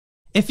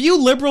If you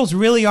liberals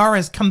really are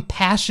as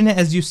compassionate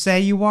as you say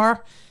you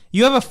are,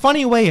 you have a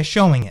funny way of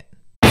showing it.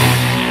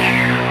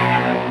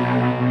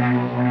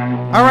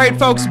 Alright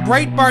folks,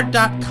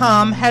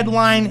 Breitbart.com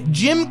headline,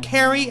 Jim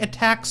Carrey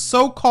attacks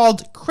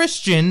so-called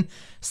Christian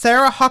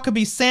Sarah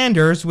Huckabee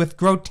Sanders with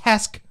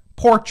grotesque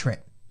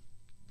portrait.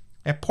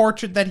 A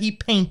portrait that he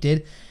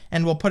painted,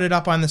 and we'll put it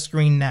up on the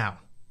screen now.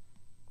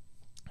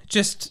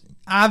 Just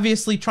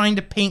obviously trying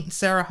to paint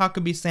Sarah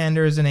Huckabee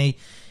Sanders in a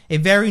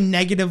very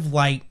negative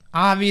light.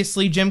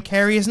 Obviously, Jim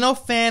Carrey is no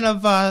fan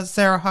of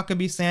Sarah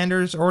Huckabee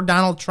Sanders or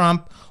Donald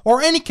Trump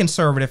or any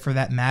conservative for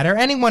that matter.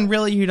 Anyone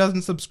really who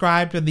doesn't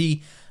subscribe to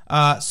the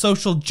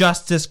social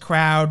justice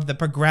crowd, the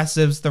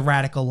progressives, the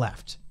radical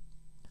left.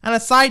 On a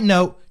side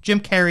note, Jim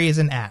Carrey is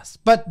an ass.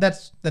 But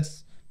that's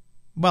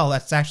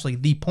actually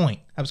the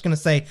point. I was going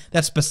to say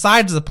that's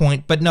besides the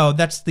point, but no,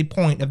 that's the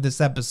point of this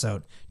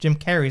episode. Jim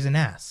Carrey's an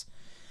ass.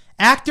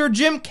 Actor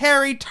Jim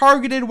Carrey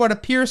targeted what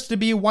appears to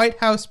be White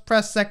House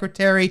press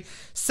secretary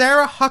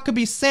Sarah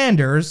Huckabee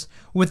Sanders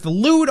with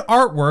lewd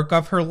artwork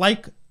of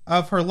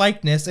her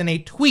likeness in a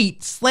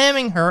tweet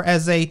slamming her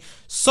as a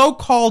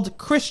so-called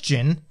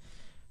Christian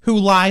who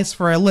lies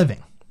for a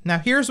living. Now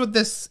here's what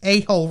this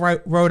a-hole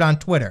wrote on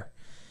Twitter.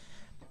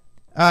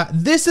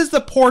 This is the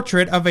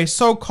portrait of a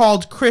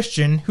so-called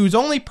Christian whose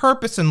only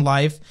purpose in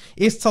life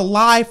is to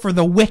lie for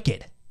the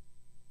wicked.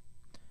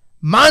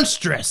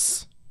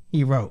 Monstrous,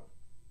 he wrote.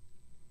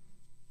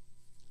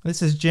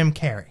 This is Jim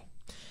Carrey.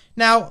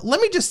 Now, let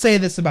me just say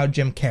this about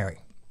Jim Carrey.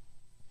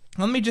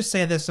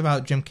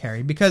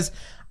 Because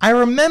I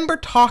remember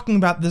talking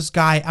about this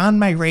guy on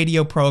my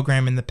radio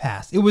program in the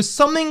past. It was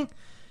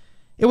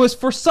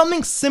for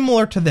something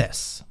similar to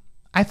this.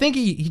 I think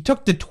he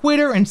took to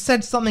Twitter and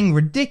said something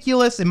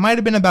ridiculous. It might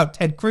have been about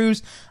Ted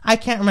Cruz. I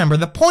can't remember.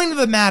 The point of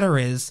the matter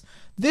is,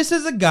 this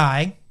is a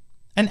guy,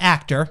 an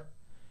actor,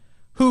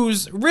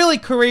 whose really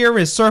career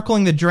is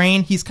circling the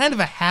drain. He's kind of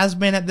a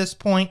has-been at this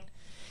point.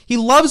 He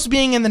loves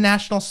being in the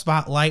national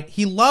spotlight.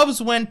 He loves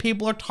when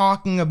people are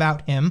talking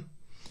about him.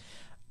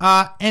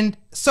 And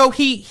so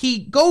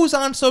he goes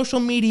on social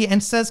media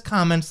and says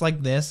comments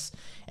like this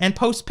and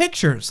posts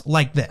pictures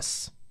like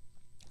this.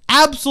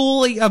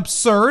 Absolutely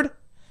absurd.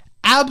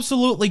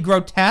 Absolutely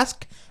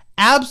grotesque.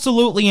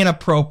 Absolutely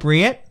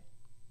inappropriate.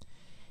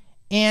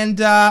 And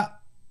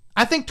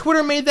I think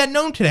Twitter made that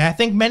known today. I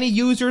think many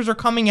users are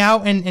coming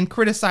out and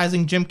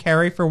criticizing Jim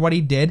Carrey for what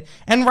he did.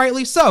 And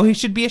rightly so. He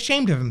should be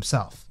ashamed of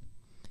himself.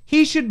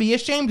 He should be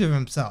ashamed of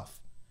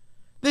himself.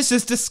 This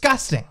is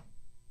disgusting.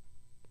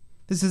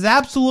 This is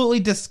absolutely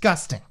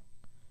disgusting.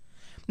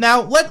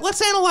 Now,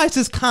 let's analyze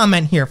his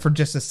comment here for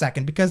just a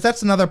second, because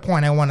that's another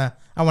point I want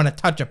to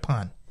touch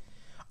upon.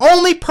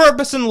 Only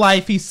purpose in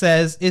life, he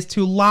says, is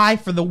to lie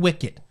for the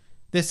wicked.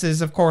 This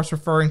is, of course,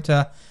 referring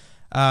to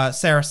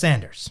Sarah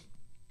Sanders.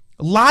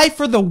 Lie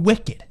for the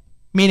wicked,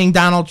 meaning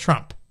Donald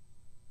Trump.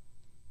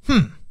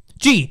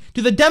 Gee,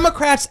 do the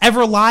Democrats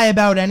ever lie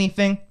about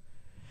anything?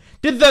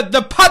 Did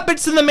the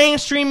puppets in the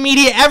mainstream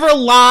media ever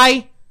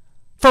lie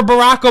for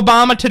Barack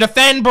Obama, to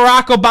defend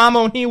Barack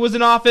Obama when he was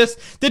in office?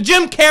 Did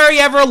Jim Carrey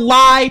ever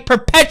lie,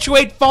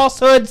 perpetuate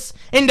falsehoods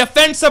in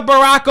defense of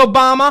Barack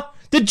Obama?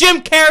 Did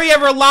Jim Carrey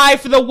ever lie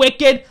for the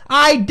wicked?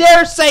 I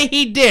dare say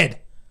he did.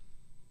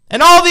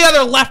 And all the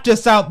other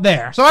leftists out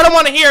there. So I don't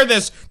want to hear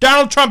this,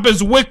 Donald Trump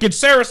is wicked,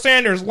 Sarah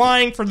Sanders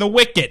lying for the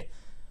wicked.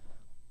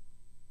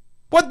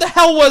 What the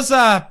hell was,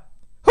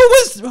 who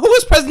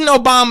was President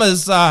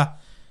Obama's,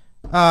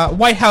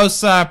 White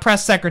House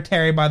press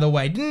secretary, by the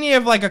way? Didn't he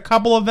have like a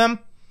couple of them?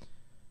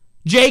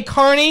 Jay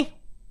Carney?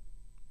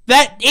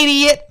 That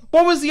idiot?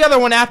 What was the other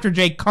one after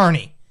Jay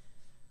Carney?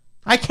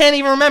 I can't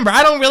even remember.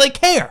 I don't really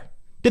care.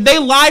 Did they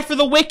lie for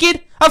the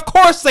wicked? Of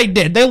course they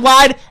did. They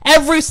lied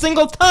every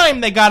single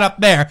time they got up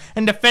there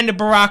and defended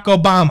Barack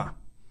Obama.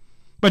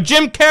 But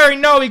Jim Carrey,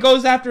 no, he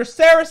goes after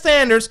Sarah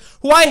Sanders,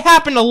 who I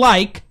happen to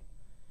like,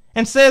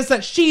 and says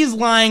that she's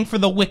lying for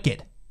the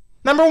wicked.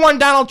 Number one,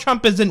 Donald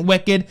Trump isn't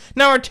wicked.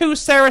 Number two,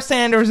 Sarah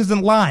Sanders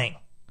isn't lying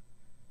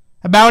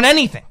about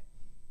anything.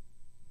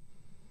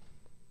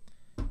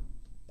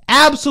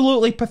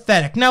 Absolutely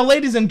pathetic. Now,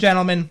 ladies and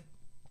gentlemen,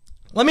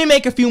 let me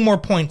make a few more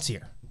points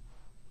here.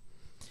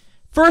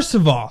 First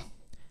of all,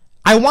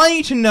 I want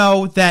you to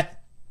know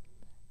that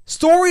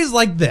stories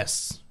like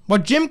this,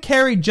 what Jim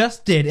Carrey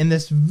just did in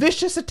this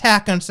vicious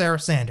attack on Sarah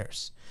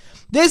Sanders,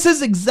 this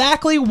is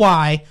exactly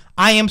why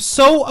I am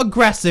so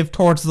aggressive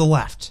towards the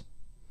left.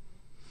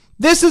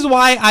 This is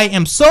why I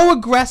am so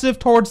aggressive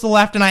towards the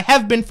left, and I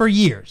have been for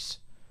years.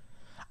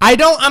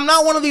 I'm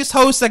not one of these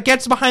hosts that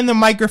gets behind the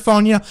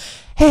microphone,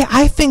 hey,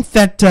 I think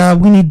that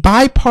we need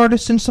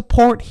bipartisan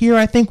support here.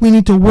 I think we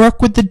need to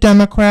work with the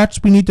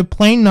Democrats. We need to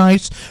play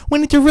nice. We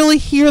need to really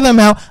hear them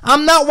out.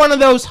 I'm not one of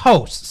those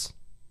hosts.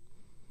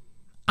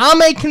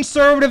 I'm a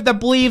conservative that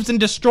believes in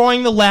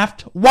destroying the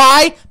left.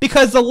 Why?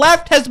 Because the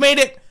left has made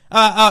it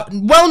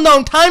well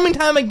known time and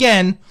time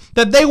again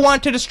that they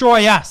want to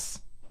destroy us.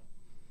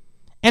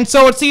 And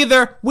so it's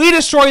either we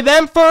destroy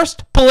them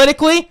first,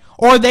 politically,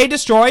 or they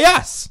destroy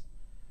us.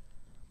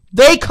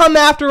 They come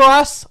after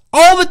us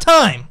all the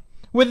time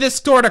with this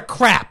sort of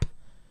crap.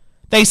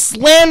 They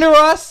slander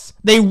us.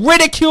 They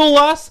ridicule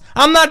us.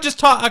 I'm not just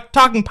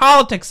talking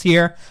politics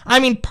here. I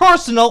mean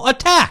personal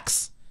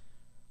attacks.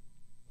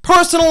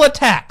 Personal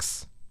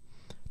attacks.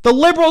 The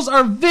liberals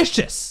are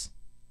vicious.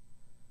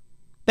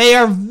 They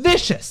are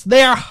vicious.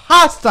 They are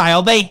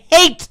hostile. They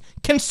hate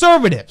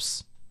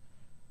conservatives.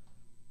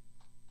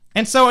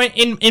 And so,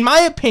 in my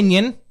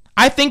opinion,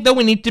 I think that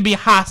we need to be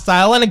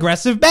hostile and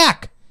aggressive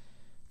back.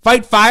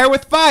 Fight fire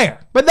with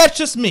fire. But that's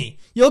just me.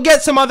 You'll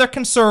get some other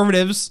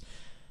conservatives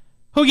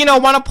who,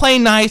 want to play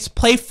nice,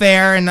 play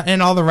fair,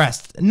 and all the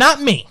rest.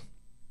 Not me.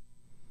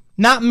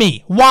 Not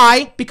me.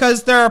 Why?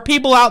 Because there are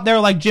people out there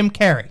like Jim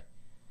Carrey.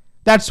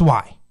 That's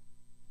why.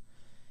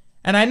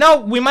 And I know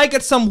we might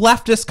get some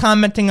leftists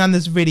commenting on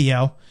this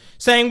video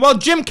saying, well,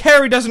 Jim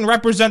Carrey doesn't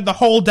represent the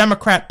whole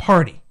Democrat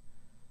Party.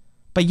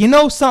 But you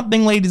know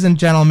something, ladies and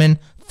gentlemen?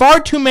 Far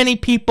too many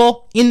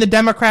people in the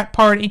Democrat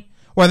Party,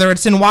 whether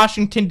it's in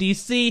Washington,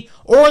 D.C.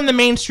 or in the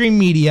mainstream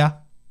media,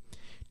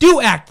 do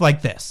act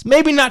like this.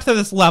 Maybe not to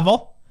this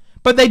level,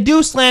 but they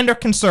do slander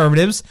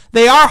conservatives.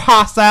 They are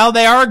hostile.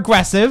 They are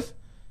aggressive.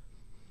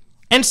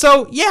 And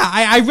so, yeah,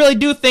 I really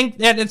do think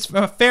that it's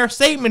a fair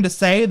statement to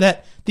say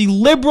that the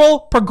liberal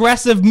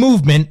progressive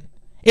movement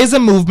is a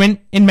movement,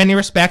 in many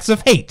respects,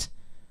 of hate.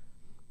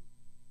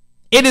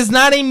 It is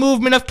not a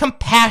movement of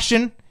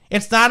compassion.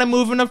 It's not a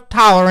movement of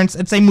tolerance.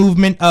 It's a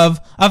movement of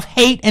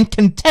hate and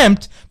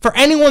contempt for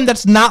anyone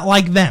that's not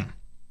like them.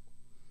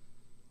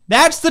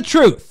 That's the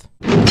truth.